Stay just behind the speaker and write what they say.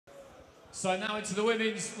So now into the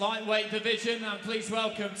women's lightweight division, and please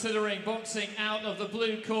welcome to the ring, boxing out of the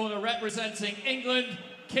blue corner, representing England,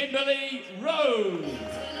 Kimberly Lowe.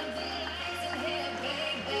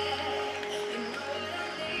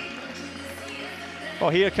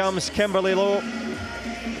 Well, here comes Kimberly Lowe,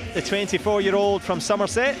 the 24-year-old from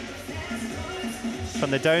Somerset, from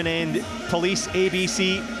the Down End Police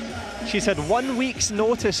ABC. She's had 1 week's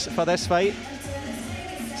notice for this fight,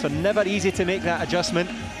 so never easy to make that adjustment.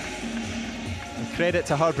 And credit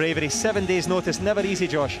to her bravery. 7 days notice, never easy,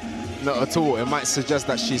 Josh. Not at all. It might suggest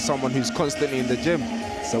that she's someone who's constantly in the gym.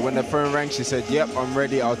 So when the phone rang, she said, yep, I'm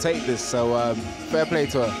ready, I'll take this. So fair play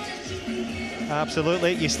to her.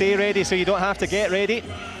 Absolutely. You stay ready so you don't have to get ready,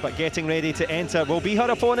 but getting ready to enter will be her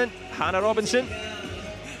opponent, Hannah Robinson.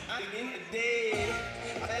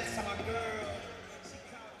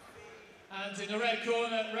 And in the red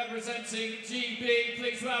corner, representing GB,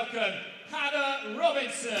 please welcome Hannah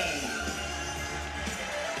Robinson.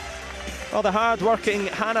 Well, the hard-working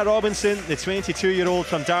Hannah Robinson, the 22-year-old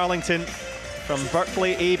from Darlington, from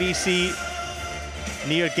Berkeley ABC,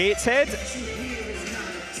 near Gateshead.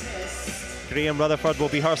 Graham Rutherford will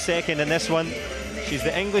be her second in this one. She's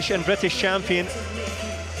the English and British champion.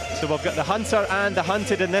 So we've got the hunter and the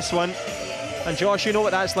hunted in this one. And Josh, you know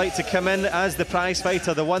what that's like to come in as the prize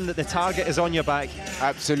fighter, the one that the target is on your back.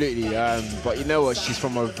 Absolutely, but you know what? She's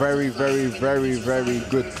from a very, very, very, very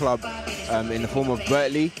good club in the form of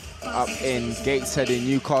Berkeley, up in Gateshead in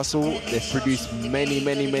Newcastle. They've produced many,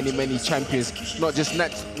 many, many, many champions, not just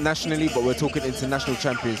nationally, but we're talking international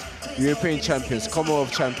champions, European champions,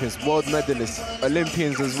 Commonwealth champions, world medalists,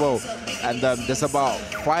 Olympians as well. And there's about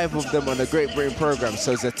 5 of them on the Great Britain programme,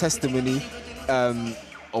 so it's a testimony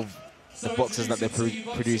of the boxers that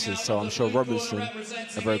they're producing. So I'm sure Robinson,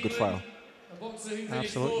 a very good fighter.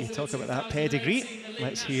 Absolutely, you talk about that pedigree.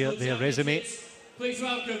 Let's hear their resume. Please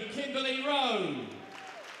welcome Kimberly Lowe.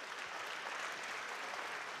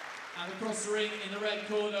 And across the ring in the red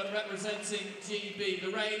corner, representing GB,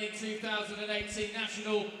 the reigning 2018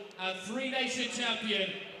 national and 3-nation champion,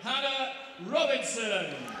 Hannah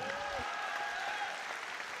Robinson.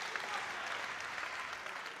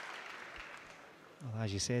 Well,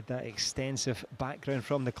 as you said, that extensive background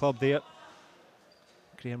from the club there.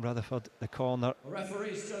 Graham Rutherford, the corner,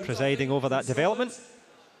 presiding over that development.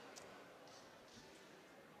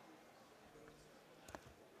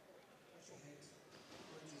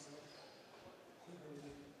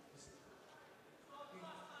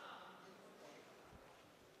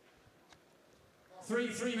 Three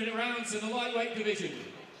 3-minute rounds in the lightweight division.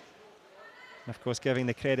 And of course, giving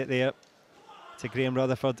the credit there to Graham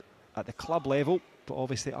Rutherford at the club level, but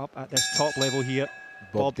obviously up at this top level here,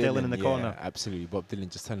 Bob Dylan in the corner. Absolutely, Bob Dylan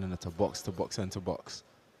just telling her to box and to box.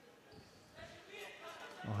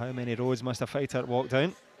 Well, how many roads must a fighter walk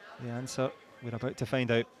down? The answer we're about to find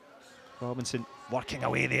out. Robinson working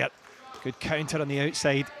away there. Good counter on the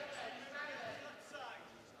outside.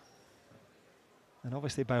 And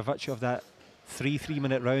obviously by virtue of that 3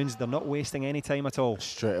 3-minute rounds, they're not wasting any time at all.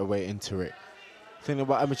 Straight away into it. The thing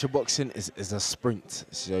about amateur boxing is a sprint.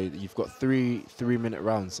 So you've got 3 3-minute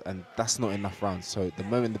rounds, and that's not enough rounds. So the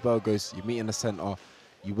moment the bell goes, you meet in the center,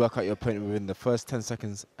 you work out your opponent within the first 10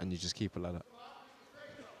 seconds, and you just keep it like that.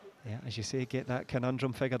 Yeah, as you say, get that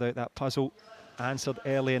conundrum figured out, that puzzle answered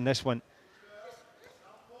early in this one.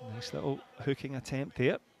 Nice little hooking attempt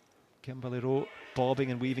there. Kimberly Lowe bobbing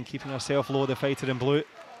and weaving, keeping herself low, the fighter in blue.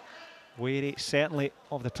 Wary, certainly,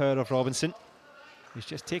 of the power of Robinson. He's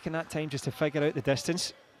just taking that time just to figure out the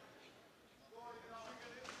distance.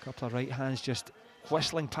 A couple of right hands just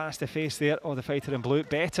whistling past the face there of the fighter in blue.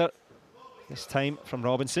 Better this time from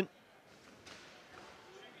Robinson.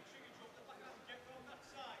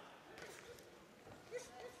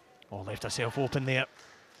 Oh, left herself open there.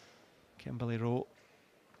 Kimberly Lowe,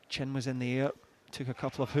 chin was in the air, took a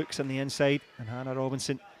couple of hooks on the inside, and Hannah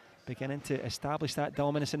Robinson beginning to establish that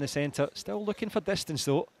dominance in the centre. Still looking for distance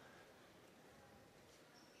though.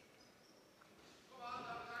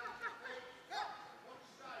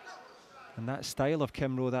 And that style of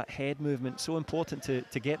Kim Rowe, that head movement, so important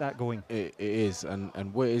to get that going. It is, and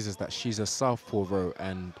what it is that she's a southpaw row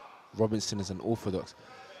and Robinson is an orthodox.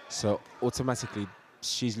 So automatically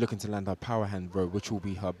she's looking to land her power hand row, which will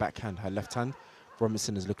be her backhand, her left hand.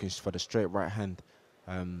 Robinson is looking for the straight right hand.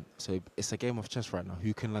 So it's a game of chess right now.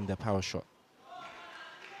 Who can land their power shot?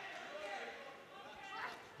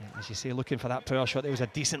 Yeah, as you say, looking for that power shot. There was a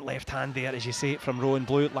decent left hand there, as you say, from Rowe in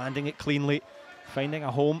blue, landing it cleanly, finding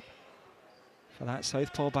a home for that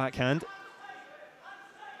southpaw backhand.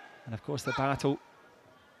 And of course the battle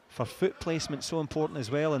for foot placement so important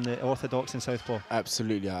as well in the orthodox and southpaw.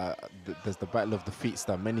 Absolutely. There's the battle of the feet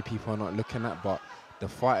that many people are not looking at, but the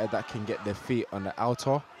fighter that can get their feet on the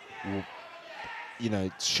outer will, you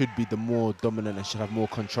know, should be the more dominant and should have more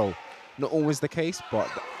control. Not always the case, but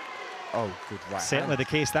oh, good right Certainly hand.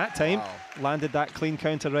 the case that time. Wow. Landed that clean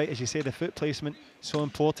counter right. As you say, the foot placement so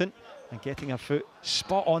important, and getting her foot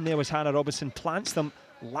spot on there was Hannah Robinson. Plants them,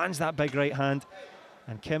 lands that big right hand,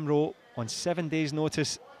 and Kim Rowe on 7 days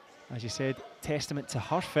notice, as you said, testament to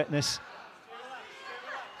her fitness.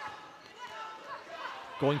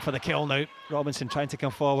 Going for the kill now. Robinson trying to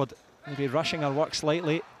come forward, maybe rushing her work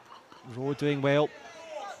slightly. Rowe doing well.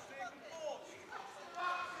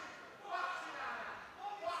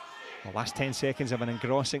 The last 10 seconds of an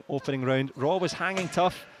engrossing opening round. Rowe was hanging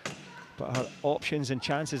tough, but her options and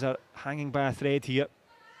chances are hanging by a thread here.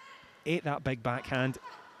 Ate that big backhand.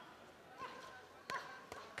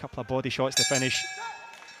 Couple of body shots to finish.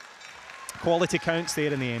 Quality counts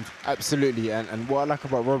there in the end. Absolutely, and what I like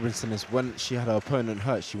about Robinson is when she had her opponent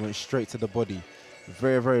hurt, she went straight to the body.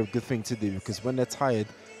 Very, very good thing to do, because when they're tired,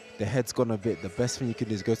 their head's gone a bit. The best thing you can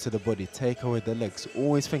do is go to the body, take away the legs.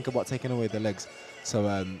 Always think about taking away the legs. So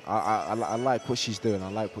I like what she's doing. I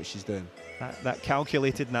like what she's doing. That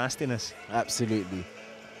calculated nastiness. Absolutely.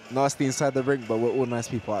 Nasty inside the ring, but we're all nice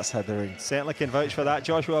people outside the ring. Certainly can vouch for that.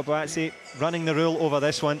 Joshua Boatsi running the rule over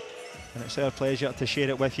this one, and it's our pleasure to share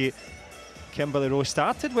it with you. Kimberly Rowe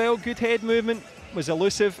started well, good head movement, was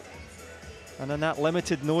elusive, and in that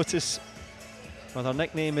limited notice, well, her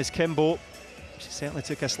nickname is Kimbo, she certainly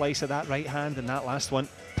took a slice of that right hand in that last one.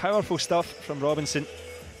 Powerful stuff from Robinson,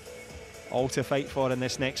 all to fight for in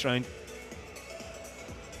this next round.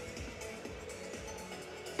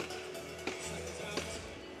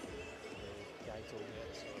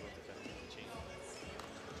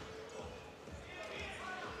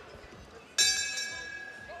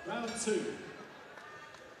 Round 2.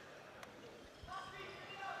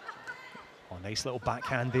 Oh, nice little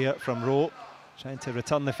backhand there from Rowe, trying to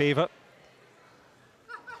return the favour.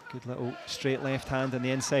 Good little straight left hand on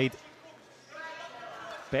the inside.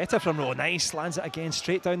 Better from Rowe, nice, lands it again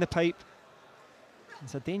straight down the pipe.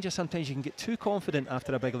 It's a danger sometimes you can get too confident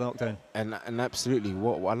after a big knockdown. And absolutely,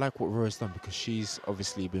 I like what Rowe has done, because she's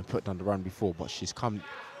obviously been put down the round before, but she's come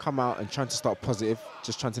out and trying to start positive,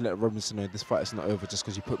 just trying to let Robinson know this fight is not over just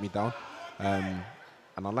because you put me down. And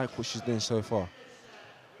I like what she's doing so far.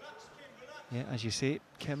 Yeah, as you say,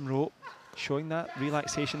 Kim Rowe showing that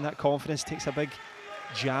relaxation, that confidence. Takes a big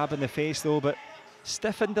jab in the face though, but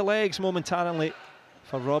stiffened the legs momentarily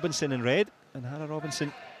for Robinson in red. And Hannah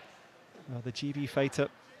Robinson, well, the GB fighter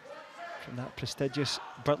from that prestigious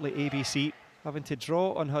Birtley ABC, having to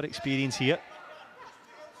draw on her experience here.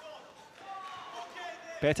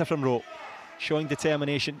 Better from Rowe, showing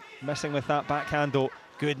determination, missing with that backhand though.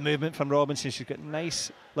 Good movement from Robinson. She's got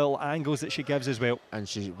nice little angles that she gives as well. And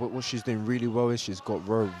what she's doing really well is she's got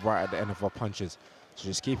Rowe right at the end of her punches. So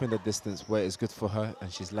she's keeping the distance where it's good for her,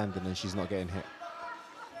 and she's landing and she's not getting hit.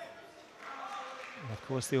 And of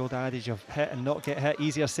course, the old adage of hit and not get hit,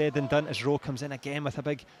 easier said than done, as Rowe comes in again with a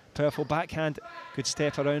big, powerful backhand. Good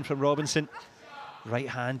step around from Robinson. Right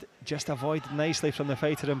hand just avoided nicely from the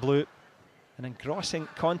fighter in blue. An engrossing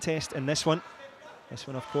contest in this one. This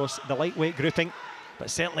one, of course, the lightweight grouping, but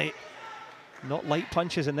certainly not light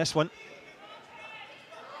punches in this one.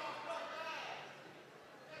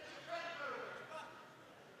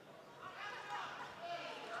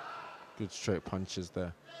 Good straight punches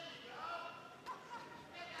there.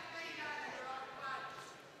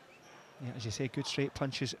 Yeah, as you say, good straight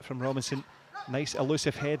punches from Robinson. Nice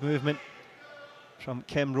elusive head movement from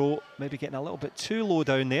Kim Rowe. Maybe getting a little bit too low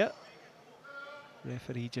down there.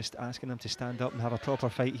 Referee just asking them to stand up and have a proper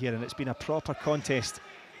fight here, and it's been a proper contest.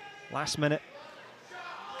 Last minute.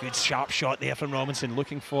 Good sharp shot there from Robinson,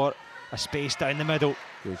 looking for a space down the middle.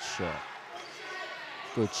 Good shot.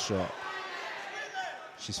 Good shot.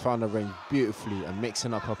 She's found her range beautifully and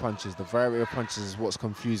mixing up her punches. The variety of punches is what's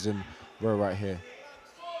confusing Rowe right here.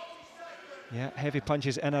 Yeah, heavy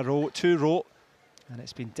punches in a row, 2 row, and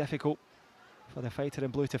it's been difficult for the fighter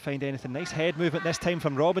in blue to find anything. Nice head movement this time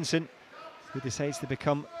from Robinson, who decides to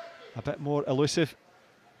become a bit more elusive.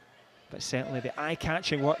 But certainly the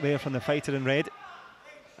eye-catching work there from the fighter in red.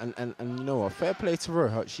 And you know what, fair play to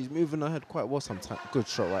Rowe. She's moving her head quite well sometimes. Good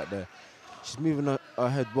shot right there. She's moving her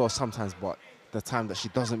head well sometimes, but the time that she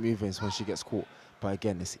doesn't move is when she gets caught. But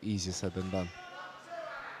again, it's easier said than done.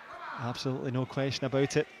 Absolutely no question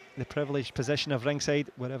about it. The privileged position of ringside,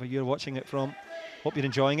 wherever you're watching it from. Hope you're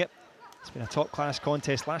enjoying it. It's been a top-class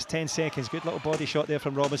contest. Last 10 seconds, good little body shot there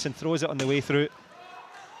from Robinson. Throws it on the way through.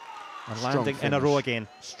 And landing in a row again.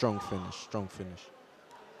 Strong finish, strong finish.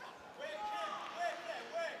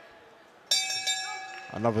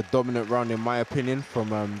 Another dominant round, in my opinion, from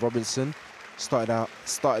Robinson. Started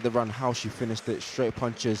the run how she finished it, straight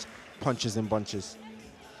punches, punches in bunches.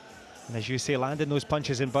 And as you say, landing those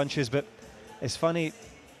punches in bunches, but it's funny,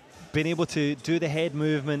 being able to do the head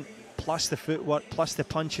movement, plus the footwork, plus the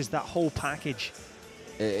punches, that whole package.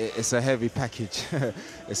 It's a heavy package.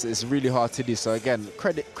 it's really hard to do. So again,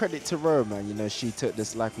 credit to Lowe, man. You know, she took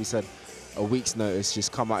this, like we said, a week's notice. She's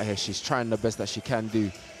come out here. She's trying the best that she can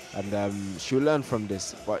do, and she'll learn from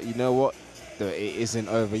this. But you know what? It isn't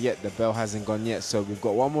over yet. The bell hasn't gone yet. So we've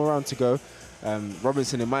got one more round to go.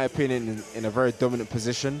 Robinson, in my opinion, in a very dominant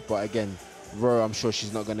position. But again, Lowe, I'm sure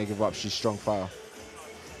she's not going to give up. She's a strong fighter.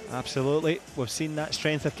 Absolutely. We've seen that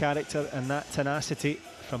strength of character and that tenacity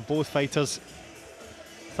from both fighters.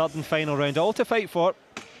 Third and final round, all to fight for.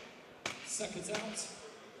 Seconds out.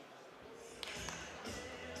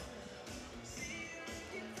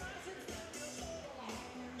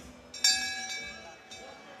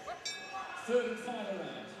 Third and final round.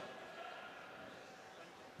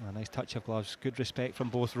 A nice touch of gloves, good respect from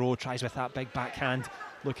both. Lowe tries with that big backhand,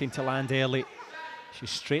 looking to land early. She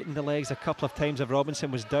straightened the legs a couple of times. If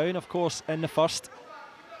Robinson was down, of course, in the first.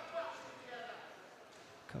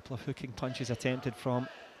 A couple of hooking punches attempted from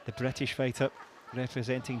the British fighter,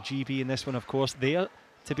 representing GB in this one, of course, there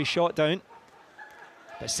to be shot down.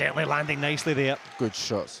 But certainly landing nicely there. Good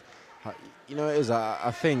shots. You know, it is.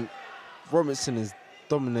 I think Robinson is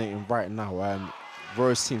dominating right now.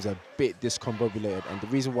 Lowe seems a bit discombobulated, and the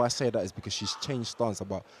reason why I say that is because she's changed stance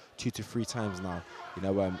about 2 to 3 times now. You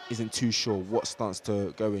know, isn't too sure what stance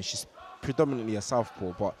to go in. She's predominantly a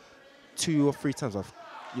southpaw, but 2 or 3 times I've,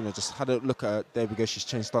 you know, just had a look at her. There we go. She's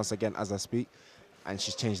changed stance again as I speak, and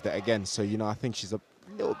she's changed it again. So, you know, I think she's a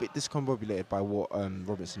little bit discombobulated by what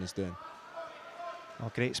Robinson is doing. Oh,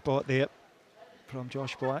 great spot there from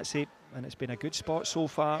Josh Boazzi, and it's been a good spot so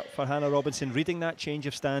far for Hannah Robinson, reading that change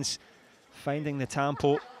of stance, finding the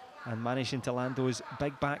tempo and managing to land those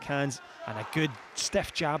big backhands, and a good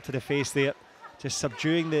stiff jab to the face there, just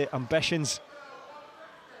subduing the ambitions.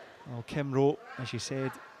 Oh, Kim Lowe, as you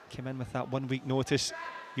said, came in with that 1 week notice.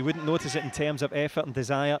 You wouldn't notice it in terms of effort and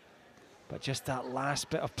desire, but just that last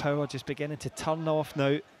bit of power just beginning to turn off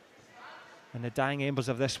now. And the dying embers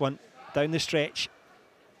of this one, down the stretch,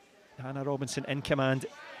 Hannah Robinson in command.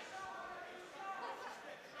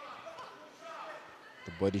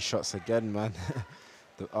 The body shots again, man.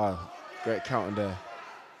 Great counter there.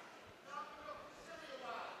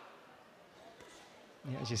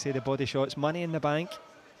 Yeah, as you say, the body shots, money in the bank,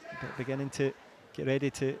 but beginning to get ready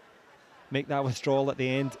to make that withdrawal at the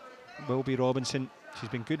end will be Robinson. She's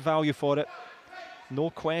been good value for it. No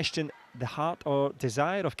question, the heart or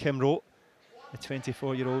desire of Kim Lowe, the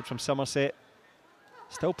 24-year-old from Somerset.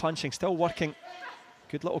 Still punching, still working.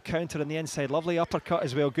 Good little counter on the inside, lovely uppercut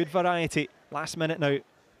as well, good variety. Last minute now.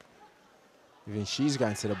 Even she's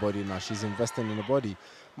going to the body now. She's investing in the body.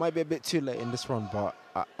 Might be a bit too late in this one, but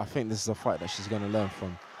I think this is a fight that she's going to learn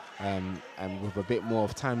from. And with a bit more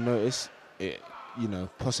of time notice, it, you know,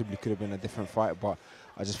 possibly could have been a different fight, but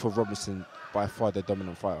I just thought Robinson by far the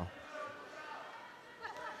dominant fighter.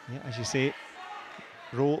 Yeah, as you say,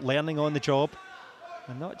 Lowe learning on the job,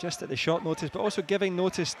 and not just at the short notice, but also giving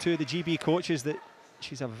notice to the GB coaches that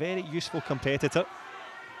she's a very useful competitor.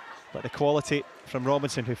 But the quality from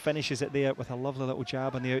Robinson, who finishes it there with a lovely little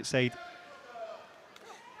jab on the outside.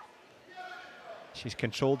 She's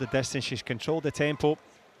controlled the distance, she's controlled the tempo,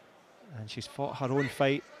 and she's fought her own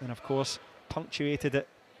fight, and of course punctuated it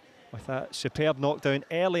with that superb knockdown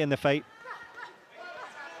early in the fight.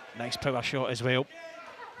 Nice power shot as well.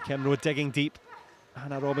 Kim Lowe digging deep.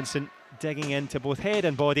 Hannah Robinson digging into both head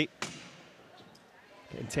and body.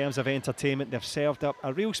 But in terms of entertainment, they've served up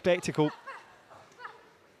a real spectacle.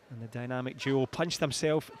 And the dynamic duo punched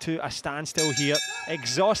themselves to a standstill here.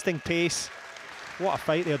 Exhausting pace. What a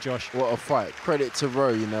fight there, Josh. What a fight. Credit to Lowe,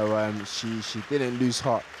 you know, she didn't lose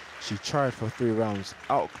heart. She tried for 3 rounds.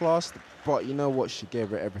 Outclassed, but you know what? She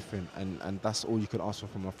gave it everything. And that's all you can ask for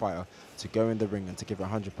from a fighter, to go in the ring and to give it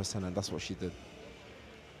 100%, and that's what she did.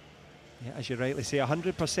 Yeah, as you rightly say,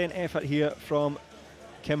 100% effort here from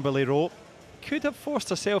Kimberly Lowe. Could have forced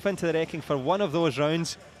herself into the wrecking for one of those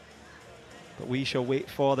rounds, but we shall wait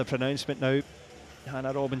for the pronouncement now.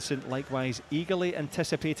 Hannah Robinson likewise eagerly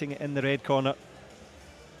anticipating it in the red corner.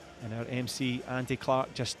 And our MC Andy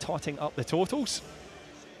Clark just totting up the totals.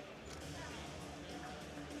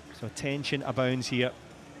 So tension abounds here.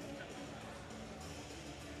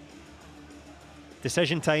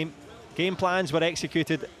 Decision time. Game plans were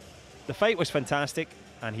executed. The fight was fantastic,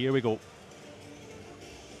 and here we go.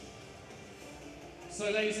 So,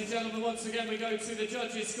 ladies and gentlemen, once again we go to the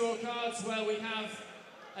judges' scorecards, where we have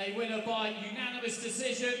a winner by unanimous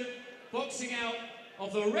decision. Boxing out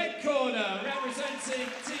of the red corner, representing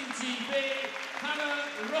Team GB, Hannah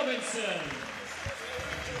Robinson.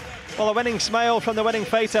 Well, a winning smile from the winning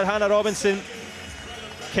fighter, Hannah Robinson.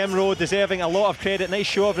 Kim Rowe deserving a lot of credit, nice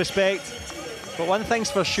show of respect. But one thing's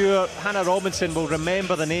for sure, Hannah Robinson will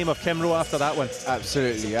remember the name of Kim Rowe after that one.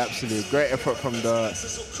 Absolutely, absolutely. Great effort from the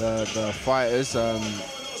fighters.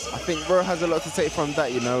 I think Rowe has a lot to take from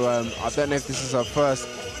that, you know. I don't know if this is her first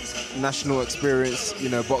national experience, you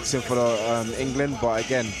know, boxing for England, but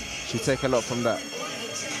again, she'll take a lot from that.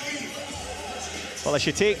 Well, as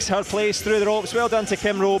she takes her place through the ropes, well done to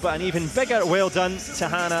Kim Rowe, but an even bigger well done to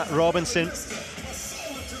Hannah Robinson.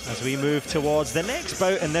 As we move towards the next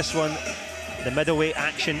bout in this one, the middleweight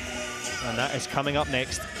action, and that is coming up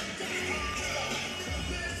next.